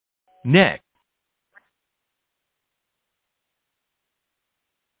Next.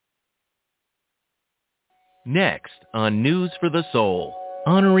 Next on News for the Soul,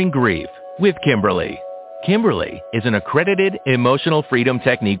 Honoring Grief with Kimberly. Kimberly is an accredited emotional freedom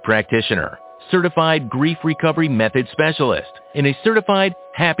technique practitioner, certified grief recovery method specialist, and a certified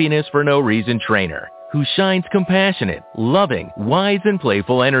happiness for no reason trainer who shines compassionate, loving, wise, and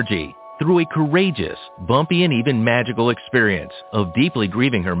playful energy through a courageous, bumpy, and even magical experience of deeply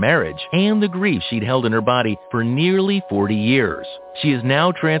grieving her marriage and the grief she'd held in her body for nearly 40 years. She has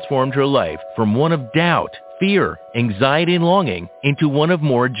now transformed her life from one of doubt, fear, anxiety, and longing into one of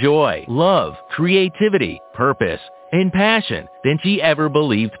more joy, love, creativity, purpose, and passion than she ever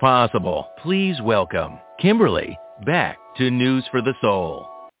believed possible. Please welcome Kimberly back to News for the Soul.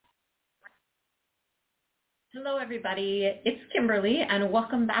 Hello, everybody. It's Kimberly, and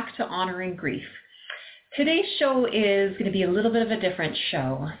welcome back to Honoring Grief. Today's show is going to be a little bit of a different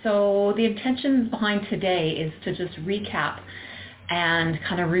show. So the intentions behind today is to just recap and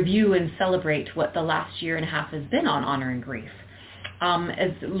kind of review and celebrate what the last year and a half has been on Honoring Grief.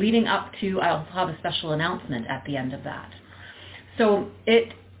 As leading up to, I'll have a special announcement at the end of that. So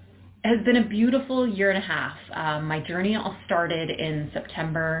it has been a beautiful year and a half. My journey all started in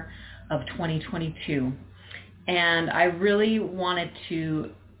September of 2022. And I really wanted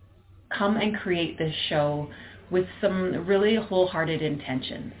to come and create this show with some really wholehearted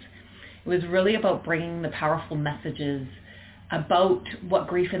intentions. It was really about bringing the powerful messages about what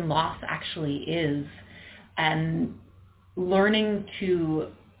grief and loss actually is, and learning to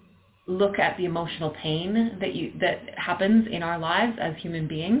look at the emotional pain that happens in our lives as human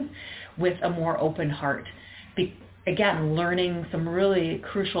beings with a more open heart. Again, learning some really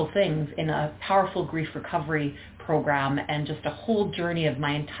crucial things in a powerful grief recovery program, and just a whole journey of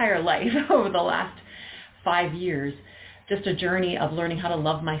my entire life over the last 5 years, just a journey of learning how to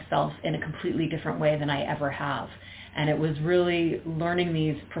love myself in a completely different way than I ever have. And it was really learning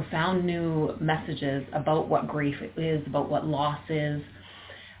these profound new messages about what grief is, about what loss is,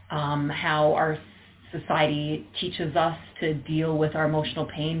 how our society teaches us to deal with our emotional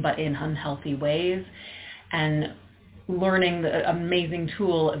pain, but in unhealthy ways, and learning the amazing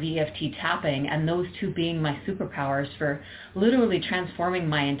tool of EFT tapping, and those two being my superpowers for literally transforming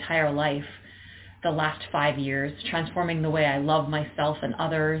my entire life the last 5 years, transforming the way I love myself and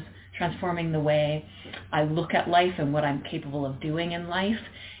others, transforming the way I look at life and what I'm capable of doing in life.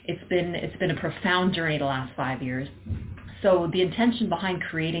 It's been a profound journey the last 5 years. So the intention behind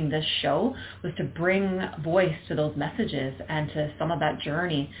creating this show was to bring voice to those messages and to some of that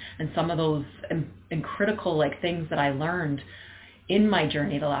journey and some of those critical things that I learned in my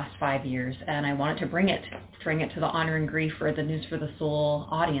journey the last 5 years. And I wanted to bring it to the Honoring Grief or the News for the Soul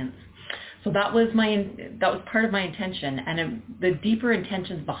audience. So that was part of my intention. And the deeper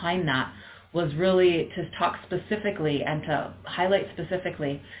intentions behind that was really to talk specifically and to highlight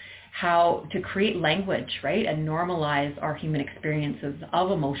specifically how to create language, right, and normalize our human experiences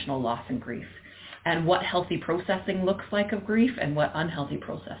of emotional loss and grief, and what healthy processing looks like of grief and what unhealthy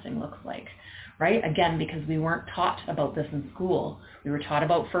processing looks like, right? Again, because we weren't taught about this in school. We were taught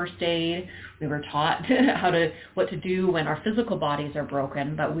about first aid. We were taught what to do when our physical bodies are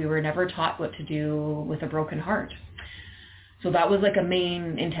broken, but we were never taught what to do with a broken heart. So that was a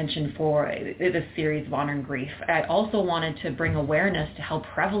main intention for this series of Honoring Grief. I also wanted to bring awareness to how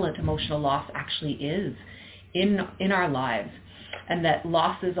prevalent emotional loss actually is in our lives, and that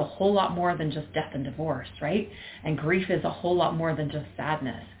loss is a whole lot more than just death and divorce, right? And grief is a whole lot more than just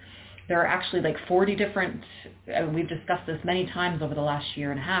sadness. There are actually 40 different, we've discussed this many times over the last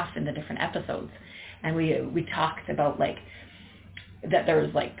year and a half in the different episodes, and we talked about that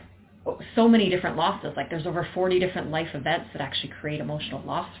there's so many different losses. There's over 40 different life events that actually create emotional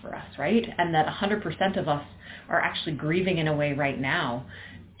loss for us, right? And that 100% of us are actually grieving in a way right now,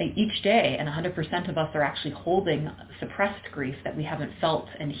 each day, and 100% of us are actually holding suppressed grief that we haven't felt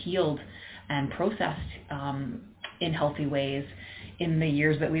and healed and processed in healthy ways in the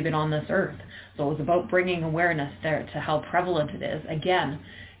years that we've been on this earth. So it was about bringing awareness there to how prevalent it is. Again,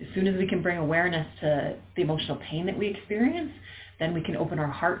 as soon as we can bring awareness to the emotional pain that we experience, then we can open our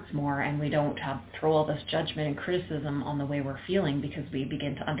hearts more, and we don't throw all this judgment and criticism on the way we're feeling, because we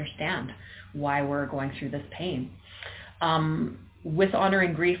begin to understand why we're going through this pain. With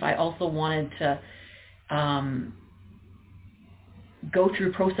Honoring Grief, I also wanted to go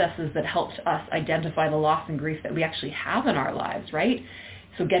through processes that helped us identify the loss and grief that we actually have in our lives, right?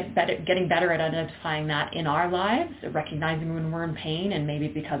 So getting better at identifying that in our lives, recognizing when we're in pain, and maybe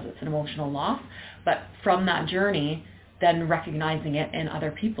because it's an emotional loss. But from that journey, then recognizing it in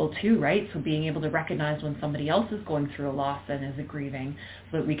other people too, right? So being able to recognize when somebody else is going through a loss and is grieving,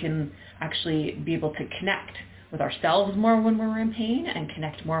 so that we can actually be able to connect with ourselves more when we're in pain and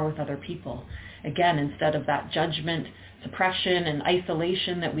connect more with other people. Again, instead of that judgment, suppression, and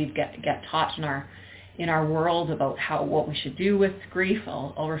isolation that we get taught in our world about what we should do with grief.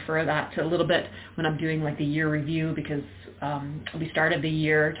 I'll refer that to a little bit when I'm doing like the year review, because we started the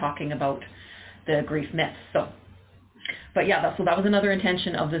year talking about the grief myths. But yeah, so that was another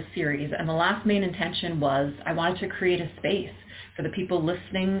intention of this series. And the last main intention was I wanted to create a space for the people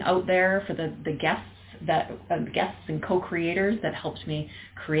listening out there, for the guests and co-creators that helped me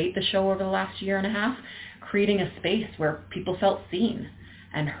create the show over the last year and a half, creating a space where people felt seen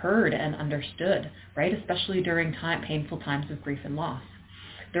and heard and understood, right? Especially during painful times of grief and loss.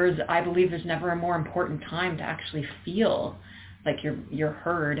 I believe there's never a more important time to actually feel like you're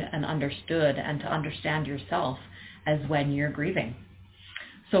heard and understood, and to understand yourself, as when you're grieving.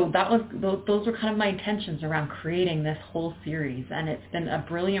 So those were kind of my intentions around creating this whole series, and it's been a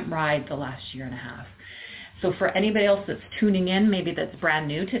brilliant ride the last year and a half. So for anybody else that's tuning in, maybe that's brand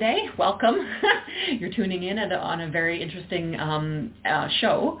new today, welcome. You're tuning in on a very interesting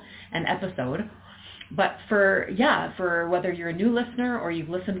show and episode. But for whether you're a new listener or you've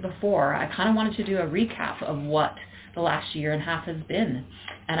listened before, I kind of wanted to do a recap of what the last year and a half has been.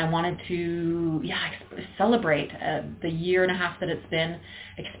 And I wanted to celebrate the year and a half that it's been,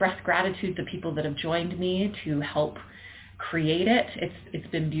 express gratitude to people that have joined me to help create it. It's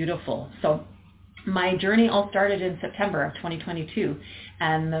been beautiful. So my journey all started in September of 2022.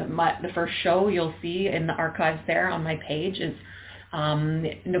 And the first show you'll see in the archives there on my page is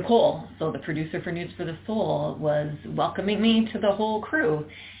Nicole, so the producer for News for the Soul, was welcoming me to the whole crew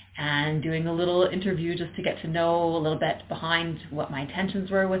and doing a little interview just to get to know a little bit behind what my intentions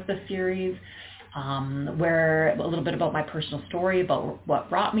were with the series, where a little bit about my personal story, about what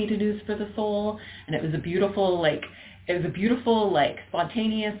brought me to News for the Soul. And it was a beautiful,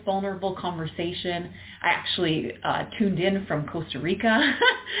 spontaneous, vulnerable conversation. I actually tuned in from Costa Rica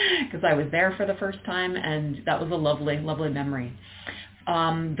because I was there for the first time, and that was a lovely, lovely memory.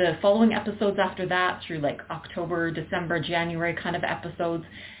 The following episodes after that, through like October, December, January kind of episodes,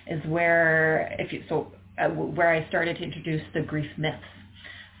 is where where I started to introduce the grief myths.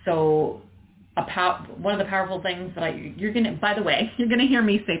 So one of the powerful things that you're gonna hear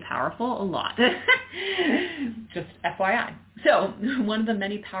me say powerful a lot. Just FYI. So one of the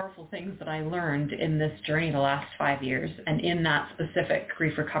many powerful things that I learned in this journey the last 5 years, and in that specific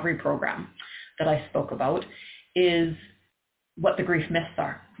grief recovery program that I spoke about, is what the grief myths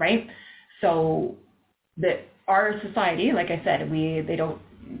are, right? So that our society, like I said, we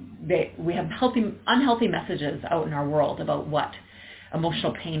have unhealthy messages out in our world about what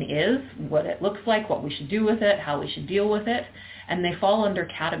emotional pain is, what it looks like, what we should do with it, how we should deal with it, and they fall under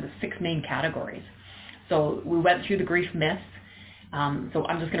 6 main categories. So we went through the grief myths. So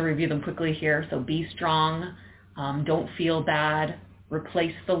I'm just going to review them quickly here. So be strong, don't feel bad,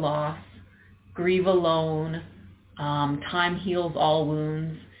 replace the loss, grieve alone, time heals all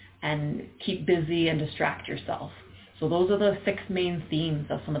wounds, and keep busy and distract yourself. So those are the 6 main themes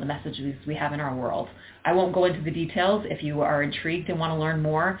of some of the messages we have in our world. I won't go into the details. If you are intrigued and want to learn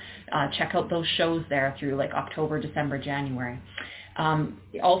more, check out those shows there through like October, December, January.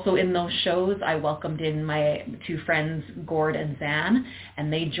 Also in those shows, I welcomed in my 2 friends, Gord and Zan,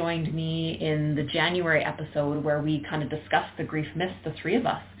 and they joined me in the January episode where we kind of discussed the grief myths, the 3 of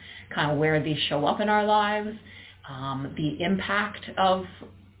us, kind of where these show up in our lives, the impact of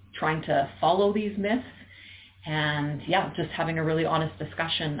trying to follow these myths, and just having a really honest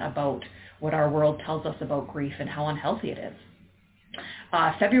discussion about what our world tells us about grief and how unhealthy it is.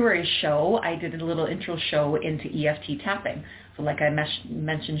 February's show, I did a little intro show into EFT tapping. So like I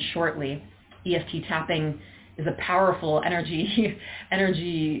mentioned shortly, EFT tapping is a powerful energy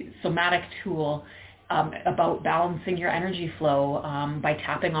somatic tool about balancing your energy flow by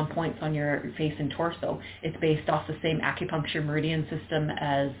tapping on points on your face and torso. It's based off the same acupuncture meridian system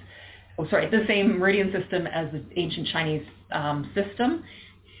as the ancient Chinese system.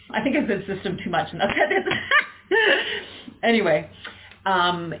 I think I said system too much, and that's it. Anyway,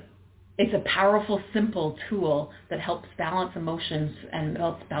 it's a powerful, simple tool that helps balance emotions and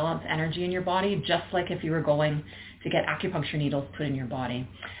helps balance energy in your body, just like if you were going to get acupuncture needles put in your body.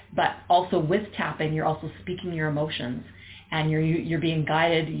 But also with tapping, you're also speaking your emotions, and you're being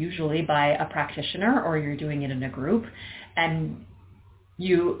guided usually by a practitioner, or you're doing it in a group, and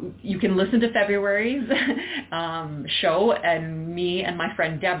you can listen to February's show, and me and my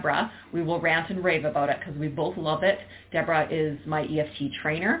friend Deborah, we will rant and rave about it because we both love it. Deborah is my EFT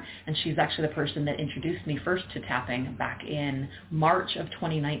trainer, and she's actually the person that introduced me first to tapping back in March of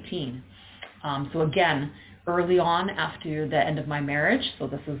 2019. So again, early on after the end of my marriage, so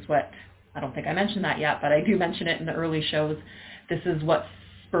this is what, I don't think I mentioned that yet, but I do mention it in the early shows. This is what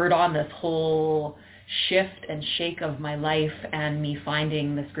spurred on this whole shift and shake of my life and me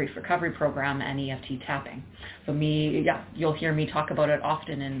finding this grief recovery program and EFT tapping. So you'll hear me talk about it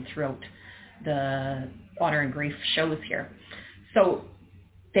often and throughout the Honor and Grief shows here. So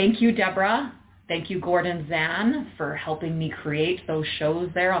thank you, Deborah. Thank you, Gordon Zan, for helping me create those shows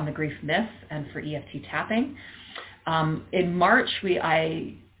there on the grief myths and for EFT tapping. In March,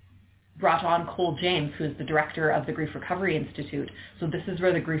 I brought on Cole James, who is the director of the Grief Recovery Institute. So this is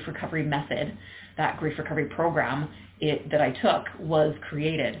where the grief recovery method, that grief recovery program that I took, was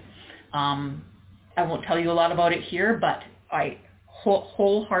created. I won't tell you a lot about it here, but I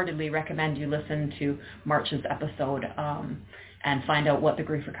wholeheartedly recommend you listen to March's episode and find out what the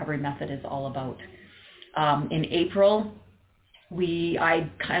grief recovery method is all about. In April, I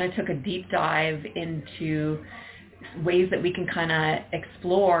kind of took a deep dive into ways that we can kind of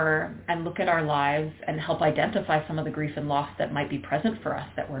explore and look at our lives and help identify some of the grief and loss that might be present for us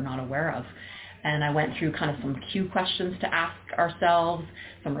that we're not aware of. And I went through kind of some cue questions to ask ourselves,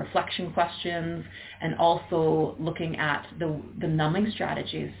 some reflection questions, and also looking at the numbing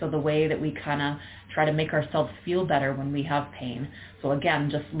strategies. So the way that we kind of try to make ourselves feel better when we have pain. So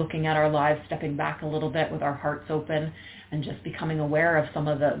again, just looking at our lives, stepping back a little bit with our hearts open and just becoming aware of some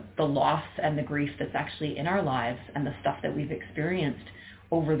of the loss and the grief that's actually in our lives and the stuff that we've experienced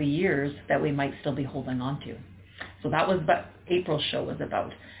over the years that we might still be holding on to. So that was what April's show was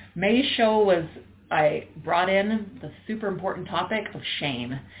about. May's show was, I brought in the super important topic of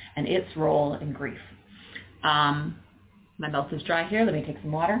shame and its role in grief. My mouth is dry here. Let me take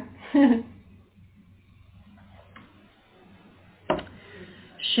some water.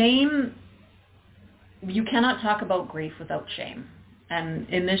 Shame, you cannot talk about grief without shame. And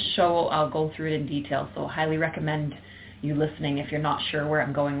in this show, I'll go through it in detail. So I highly recommend you listening if you're not sure where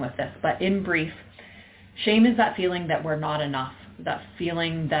I'm going with this. But in brief, shame is that feeling that we're not enough. That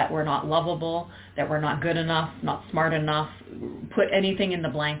feeling that we're not lovable, that we're not good enough, not smart enough, put anything in the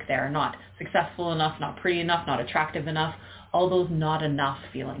blank there, not successful enough, not pretty enough, not attractive enough, all those not enough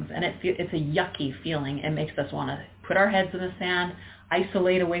feelings. And it's a yucky feeling. It makes us want to put our heads in the sand,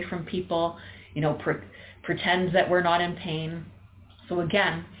 isolate away from people, pretend that we're not in pain. So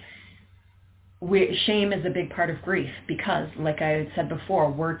again, shame is a big part of grief because, like I said before,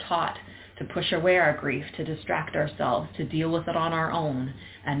 we're taught to push away our grief, to distract ourselves, to deal with it on our own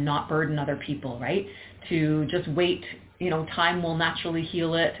and not burden other people, right? To just wait, time will naturally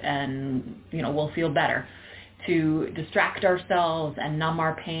heal it and, we'll feel better. To distract ourselves and numb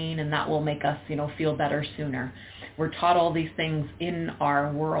our pain, and that will make us, feel better sooner. We're taught all these things in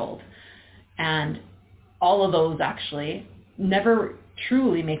our world. And all of those actually never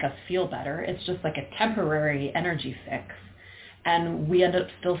truly make us feel better. It's just like a temporary energy fix. And we end up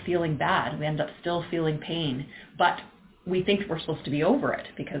still feeling bad. We end up still feeling pain. But we think we're supposed to be over it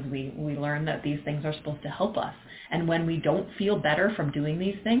because we learn that these things are supposed to help us. And when we don't feel better from doing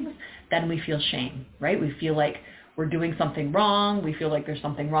these things, then we feel shame, right? We feel like we're doing something wrong. We feel like there's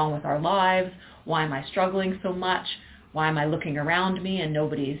something wrong with our lives. Why am I struggling so much? Why am I looking around me and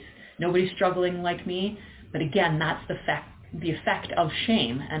nobody's struggling like me? But again, that's the effect of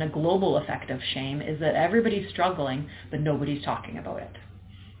shame, and a global effect of shame is that everybody's struggling, but nobody's talking about it.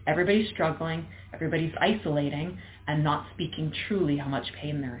 Everybody's struggling, everybody's isolating, and not speaking truly how much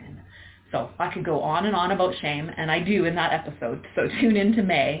pain they're in. So I could go on and on about shame, and I do in that episode. So tune in to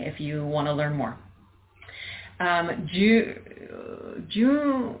May if you want to learn more.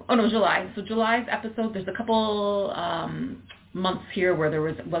 July. So July's episode, there's a couple months here where there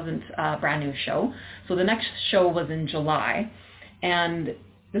wasn't a brand new show. So the next show was in July, and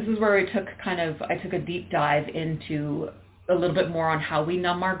this is where I took a deep dive into a little bit more on how we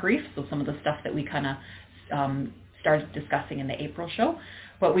numb our grief. So some of the stuff that we kind of started discussing in the April show,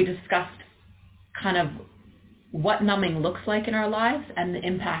 but we discussed kind of what numbing looks like in our lives and the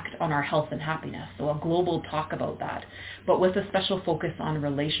impact on our health and happiness. So a global talk about that, but with a special focus on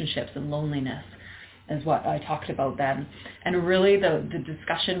relationships and loneliness is what I talked about then. And really the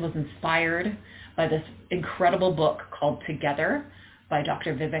discussion was inspired by this incredible book called Together by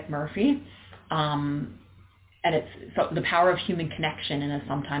Dr. Vivek Murphy. And it's The Power of Human Connection in a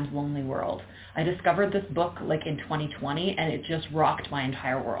Sometimes Lonely World. I discovered this book in 2020, and it just rocked my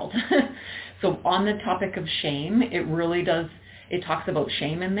entire world. So on the topic of shame, it really does, it talks about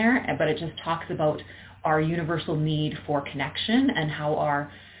shame in there, but it just talks about our universal need for connection and how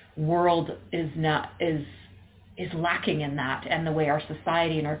our world is lacking in that, and the way our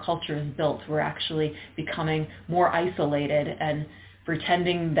society and our culture is built. We're actually becoming more isolated and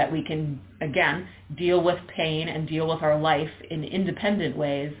pretending that we can, again, deal with pain and deal with our life in independent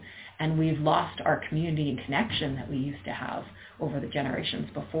ways, and we've lost our community and connection that we used to have over the generations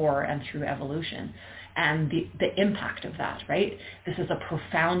before and through evolution, and the impact of that, right? This is a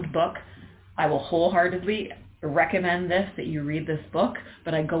profound book. I will wholeheartedly recommend that you read this book,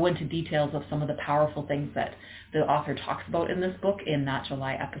 but I go into details of some of the powerful things that the author talks about in this book in that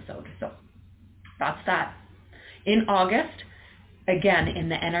July episode. So that's that. In August, again, in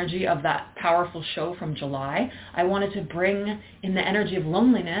the energy of that powerful show from July, I wanted to bring in the energy of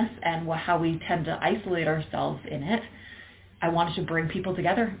loneliness and how we tend to isolate ourselves in it. I wanted to bring people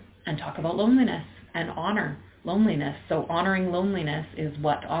together and talk about loneliness and honor loneliness. So honoring loneliness is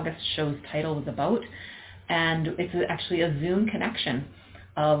what August show's title is about. And it's actually a Zoom connection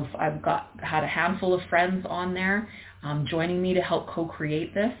of, I've had a handful of friends on there joining me to help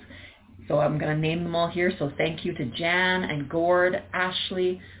co-create this. So I'm going to name them all here. So thank you to Jan and Gord,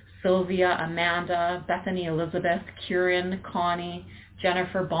 Ashley, Sylvia, Amanda, Bethany, Elizabeth, Kieran, Connie,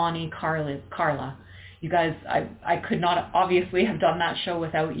 Jennifer, Bonnie, Carla. You guys, I could not obviously have done that show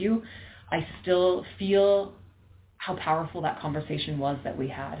without you. I still feel how powerful that conversation was that we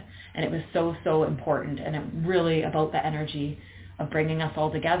had. And it was so, so important. And it really about the energy of bringing us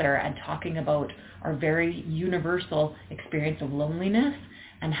all together and talking about our very universal experience of loneliness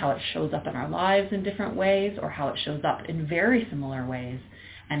and how it shows up in our lives in different ways, or how it shows up in very similar ways.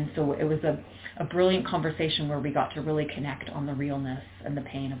 And so it was a brilliant conversation where we got to really connect on the realness and the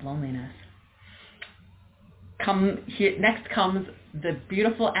pain of loneliness. Next comes the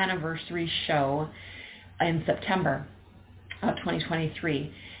beautiful anniversary show in September of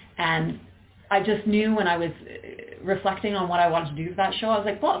 2023. And I just knew when I was reflecting on what I wanted to do with that show, I was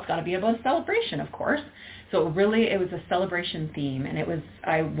like, well, it's got to be about a celebration, of course. So really, it was a celebration theme. And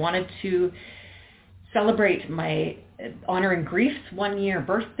I wanted to celebrate my honoring grief's 1-year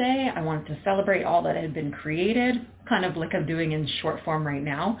birthday. I wanted to celebrate all that had been created, kind of like I'm doing in short form right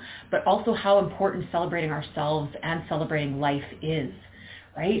now, but also how important celebrating ourselves and celebrating life is,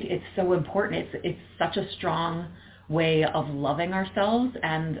 right? It's so important. It's such a strong way of loving ourselves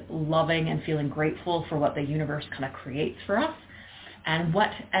and loving and feeling grateful for what the universe kind of creates for us, and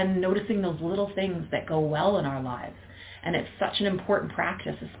noticing those little things that go well in our lives. And it's such an important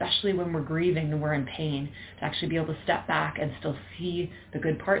practice, especially when we're grieving and we're in pain, to actually be able to step back and still see the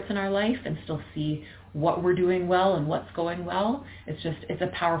good parts in our life and still see what we're doing well and what's going well. It's a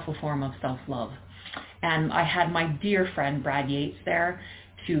powerful form of self-love. And I had my dear friend Brad Yates there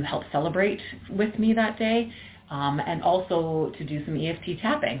to help celebrate with me that day, and also to do some EFT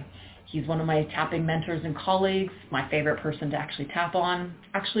tapping. He's one of my tapping mentors and colleagues, my favorite person to actually tap on,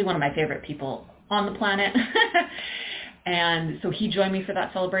 actually one of my favorite people on the planet. And so he joined me for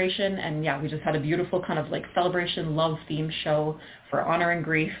that celebration. And yeah, we just had a beautiful kind of like celebration, love theme show for honoring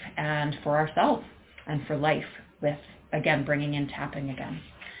grief and for ourselves and for life, with, again, bringing in tapping again.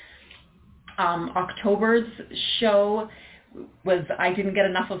 October's show was, I didn't get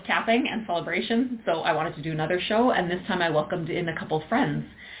enough of tapping and celebration, so I wanted to do another show. And this time I welcomed in a couple friends.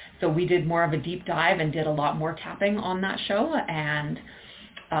 So we did more of a deep dive and did a lot more tapping on that show, and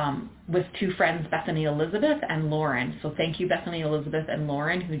with two friends, Bethany Elizabeth and Lauren. So thank you, Bethany Elizabeth and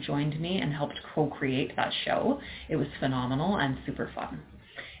Lauren, who joined me and helped co-create that show. It was phenomenal and super fun.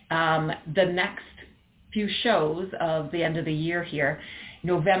 The next few shows of the end of the year here,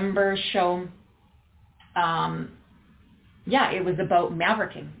 November show, it was about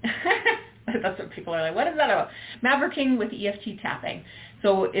mavericking. That's what people are like, what is that about? Mavericking with EFT tapping.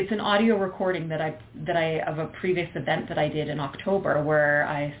 So it's an audio recording that I of a previous event that I did in October, where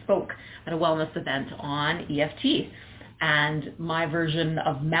I spoke at a wellness event on EFT and my version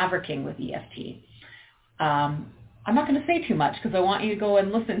of mavericking with EFT. I'm not going to say too much because I want you to go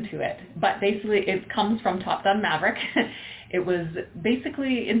and listen to it. But basically, it comes from Top Gun Maverick. It was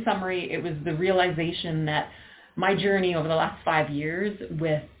basically, in summary, it was the realization that my journey over the last 5 years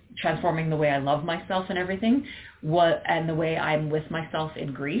with transforming the way I love myself and everything, and the way I'm with myself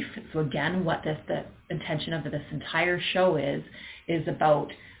in grief. So again, what the intention of this entire show is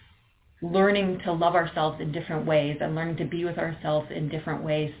about learning to love ourselves in different ways and learning to be with ourselves in different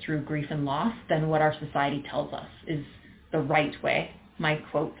ways through grief and loss than what our society tells us is the right way. My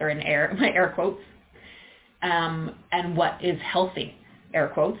quotes are in my air quotes, and what is healthy, air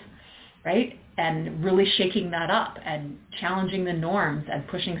quotes. right? And really shaking that up and challenging the norms and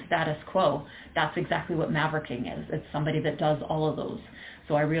pushing status quo. That's exactly what mavericking is. It's somebody that does all of those.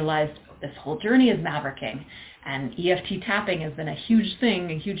 So I realized this whole journey is mavericking, and EFT tapping has been a huge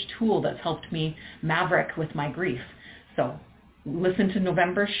thing, a huge tool that's helped me maverick with my grief. So listen to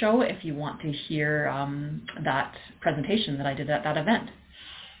November's show if you want to hear that presentation that I did at that event.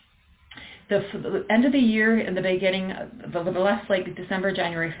 The end of the year, in the beginning, the last like December,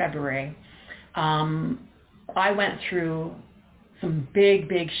 January, February, I went through some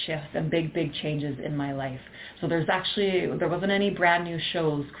big shifts and big changes in my life. So there wasn't any brand new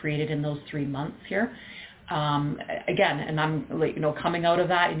shows created in those 3 months here. Again, and I'm coming out of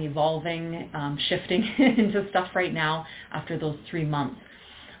that and evolving, shifting into stuff right now after those 3 months.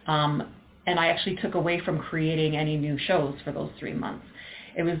 And I actually took away from creating any new shows for those 3 months.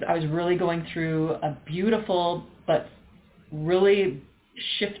 I was really going through a beautiful but really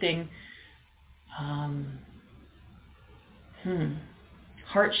shifting,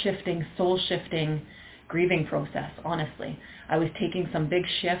 heart-shifting, soul-shifting grieving process, honestly. I was taking some big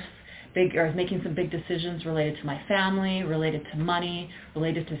shifts, I was making some big decisions related to my family, related to money,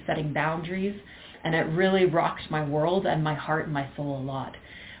 related to setting boundaries, and it really rocked my world and my heart and my soul a lot.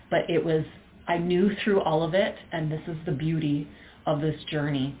 But I knew through all of it, and this is the beauty of this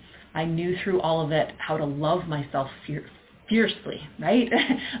journey, I knew through all of it how to love myself fiercely, right?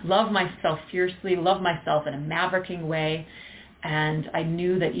 Love myself fiercely, love myself in a mavericking way. And I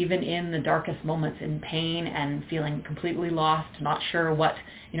knew that even in the darkest moments, in pain and feeling completely lost, not sure what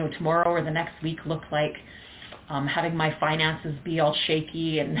tomorrow or the next week looked like, having my finances be all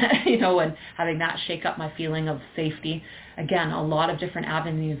shaky and and having that shake up my feeling of safety. Again, a lot of different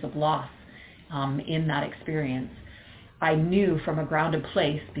avenues of loss in that experience. I knew from a grounded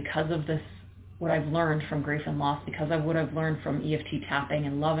place, because of this, what I've learned from grief and loss, because of what I've learned from EFT tapping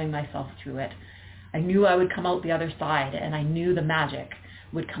and loving myself through it, I knew I would come out the other side, and I knew the magic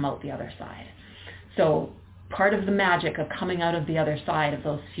would come out the other side. So part of the magic of coming out of the other side of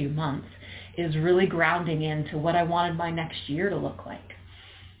those few months is really grounding into what I wanted my next year to look like.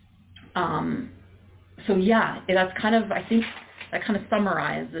 So yeah, that's kind of, I think that kind of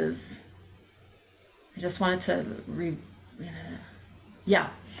summarizes, I just wanted to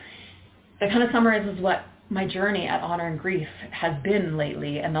that kind of summarizes what my journey at Honor and Grief has been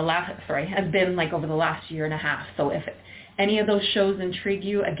lately, and has been like over the last year and a half. So if any of those shows intrigue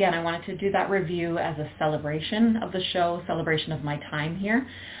you, again, I wanted to do that review as a celebration of the show, celebration of my time here,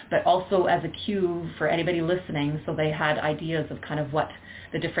 but also as a cue for anybody listening, so they had ideas of kind of what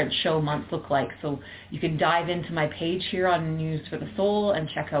the different show months look like. So you can dive into my page here on News for the Soul and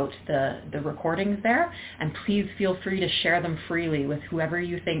check out the recordings there, and please feel free to share them freely with whoever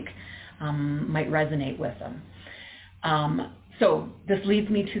you think might resonate with them. So this leads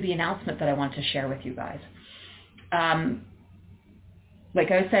me to the announcement that I want to share with you guys.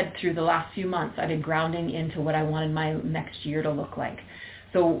 Like I said, through the last few months, I've been grounding into what I wanted my next year to look like.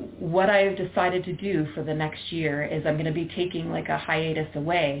 So what I've decided to do for the next year is I'm going to be taking like a hiatus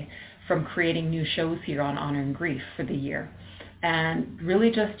away from creating new shows here on Honor and Grief for the year. And really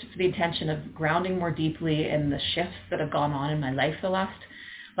just for the intention of grounding more deeply in the shifts that have gone on in my life the last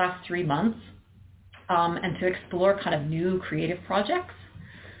 3 months, and to explore kind of new creative projects.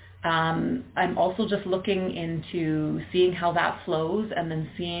 I'm also just looking into seeing how that flows, and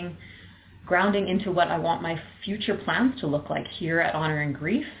then grounding into what I want my future plans to look like here at Honor and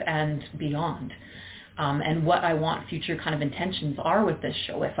Grief and beyond, and what I want future kind of intentions are with this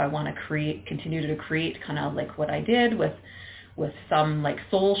show. If I want to continue to create kind of like what I did with some like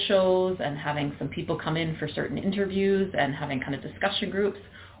soul shows and having some people come in for certain interviews and having kind of discussion groups,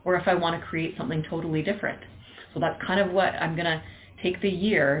 or if I want to create something totally different. So that's kind of what I'm going to take the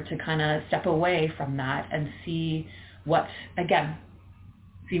year to kind of step away from that and see what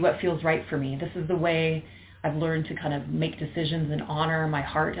feels right for me. This is the way I've learned to kind of make decisions and honor my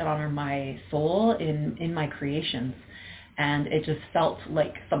heart and honor my soul in my creations. And it just felt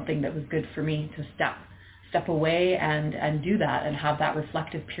like something that was good for me to step away and do that and have that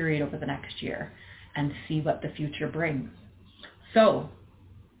reflective period over the next year and see what the future brings. So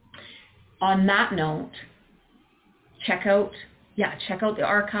on that note, check out the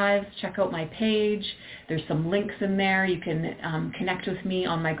archives, check out my page. There's some links in there. You can connect with me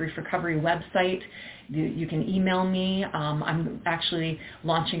on my grief recovery website. You can email me. I'm actually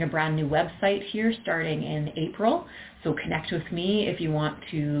launching a brand new website here starting in April. So connect with me if you want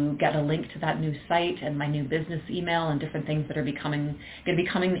to get a link to that new site and my new business email and different things that are going to be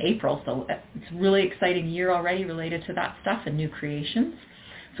coming in April. So it's a really exciting year already related to that stuff and new creations.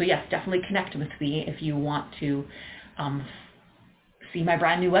 So yes, definitely connect with me if you want to see my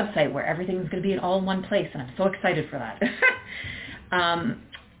brand new website where everything's going to be all in one place, and I'm so excited for that.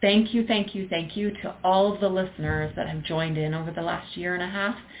 Thank you to all of the listeners that have joined in over the last year and a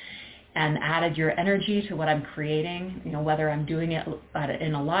half and added your energy to what I'm creating, whether I'm doing it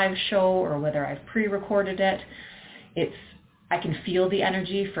in a live show or whether I've pre-recorded it. I can feel the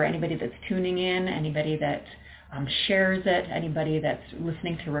energy for anybody that's tuning in, anybody that shares it, anybody that's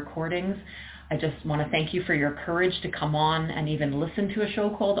listening to recordings. I just want to thank you for your courage to come on and even listen to a show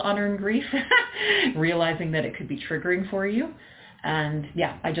called Honor and Grief, realizing that it could be triggering for you. And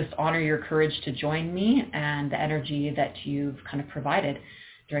yeah, I just honor your courage to join me and the energy that you've kind of provided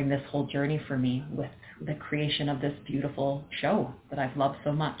during this whole journey for me with the creation of this beautiful show that I've loved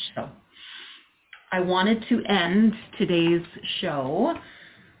so much. So I wanted to end today's show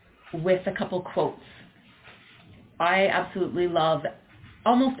with a couple quotes. I absolutely love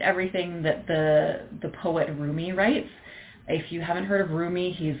almost everything that the poet Rumi writes. If you haven't heard of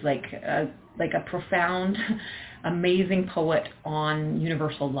Rumi, he's like a profound, amazing poet on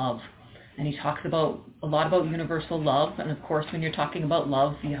universal love. And he talks a lot about universal love. And of course, when you're talking about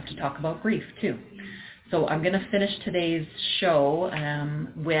love, you have to talk about grief too. So I'm going to finish today's show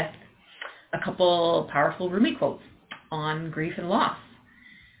with a couple powerful Rumi quotes on grief and loss.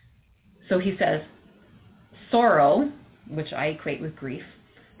 So he says, sorrow, which I equate with grief,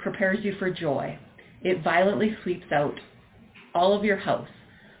 prepares you for joy. It violently sweeps out all of your house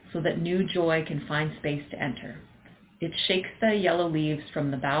so that new joy can find space to enter. It shakes the yellow leaves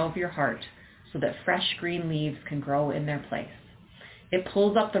from the bough of your heart so that fresh green leaves can grow in their place. It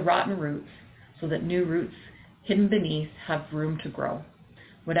pulls up the rotten roots so that new roots hidden beneath have room to grow.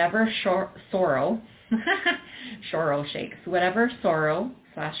 Whatever sorrow shakes, whatever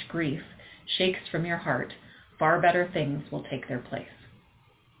sorrow/grief shakes from your heart, far better things will take their place.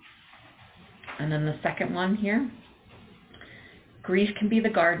 And then the second one here, grief can be the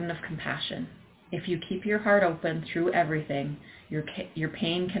garden of compassion. If you keep your heart open through everything, your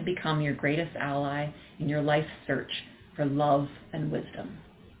pain can become your greatest ally in your life's search for love and wisdom.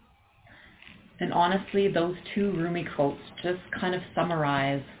 And honestly, those two Rumi quotes just kind of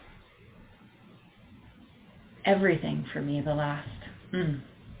summarize everything for me the last,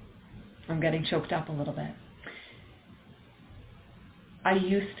 I'm getting choked up a little bit. I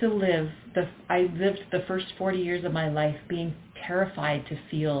lived the first 40 years of my life being terrified to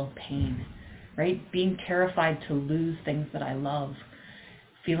feel pain, right? Being terrified to lose things that I love,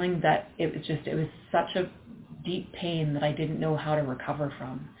 feeling that it was such a deep pain that I didn't know how to recover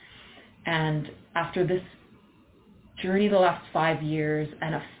from. And after this journey the last 5 years,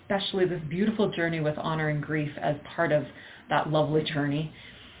 and especially this beautiful journey with Honor and Grief as part of that lovely journey,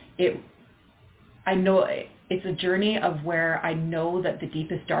 I know it's a journey of where I know that the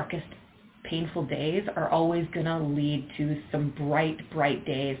deepest, darkest, painful days are always going to lead to some bright, bright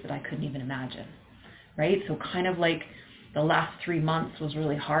days that I couldn't even imagine, right? So kind of like the last 3 months was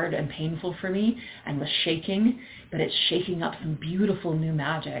really hard and painful for me and was shaking, but it's shaking up some beautiful new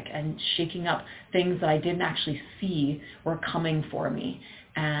magic and shaking up things that I didn't actually see were coming for me,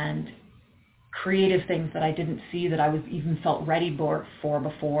 and creative things that I didn't see that I was even felt ready for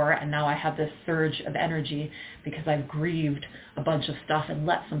before. And now I have this surge of energy because I've grieved a bunch of stuff and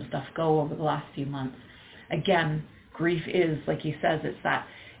let some stuff go over the last few months. Again, grief is, like he says,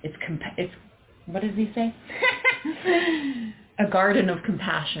 it's what does he say? A garden of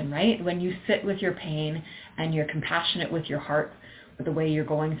compassion, right? When you sit with your pain and you're compassionate with your heart, with the way you're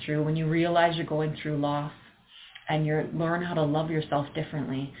going through, when you realize you're going through loss, and you learn how to love yourself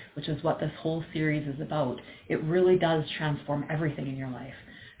differently, which is what this whole series is about, it really does transform everything in your life.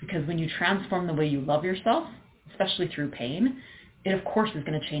 Because when you transform the way you love yourself, especially through pain, it of course is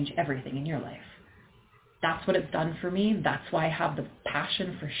going to change everything in your life. That's what it's done for me. That's why I have the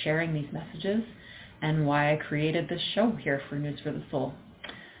passion for sharing these messages and why I created this show here for News for the Soul.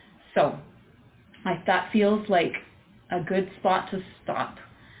 So that feels like a good spot to stop.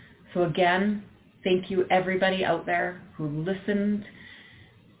 So again, thank you everybody out there who listened,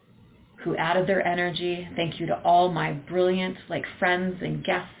 who added their energy. Thank you to all my brilliant friends and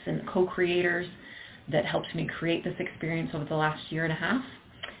guests and co-creators that helped me create this experience over the last year and a half.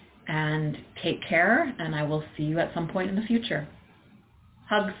 And take care, and I will see you at some point in the future.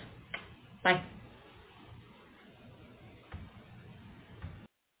 Hugs. Bye.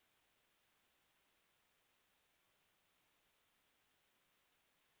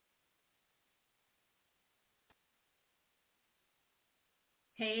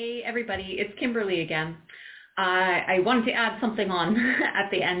 Hey everybody, it's Kimberly again. I wanted to add something on at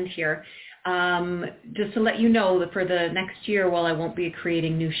the end here. Just to let you know that for the next year, while I won't be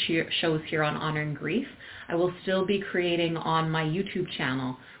creating new shows here on Honoring Grief, I will still be creating on my YouTube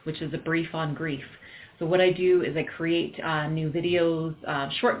channel, which is A Brief on Grief. So what I do is I create new videos,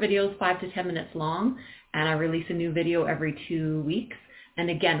 short videos, 5 to 10 minutes long, and I release a new video every 2 weeks. And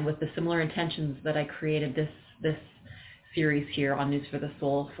again, with the similar intentions that I created this series here on News for the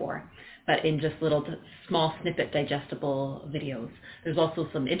Soul for, but in just little small snippet digestible videos. There's also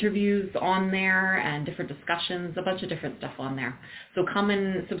some interviews on there and different discussions, a bunch of different stuff on there. So come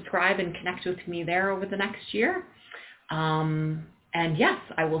and subscribe and connect with me there over the next year. And yes,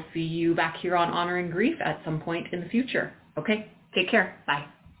 I will see you back here on Honoring Grief at some point in the future. Okay, take care. Bye.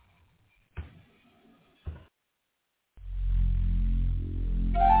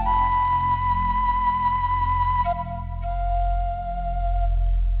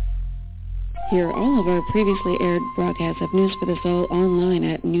 Hear all of our previously aired broadcasts of News for the Soul online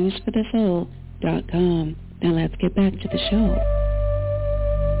at newsforthesoul.com. Now let's get back to the show.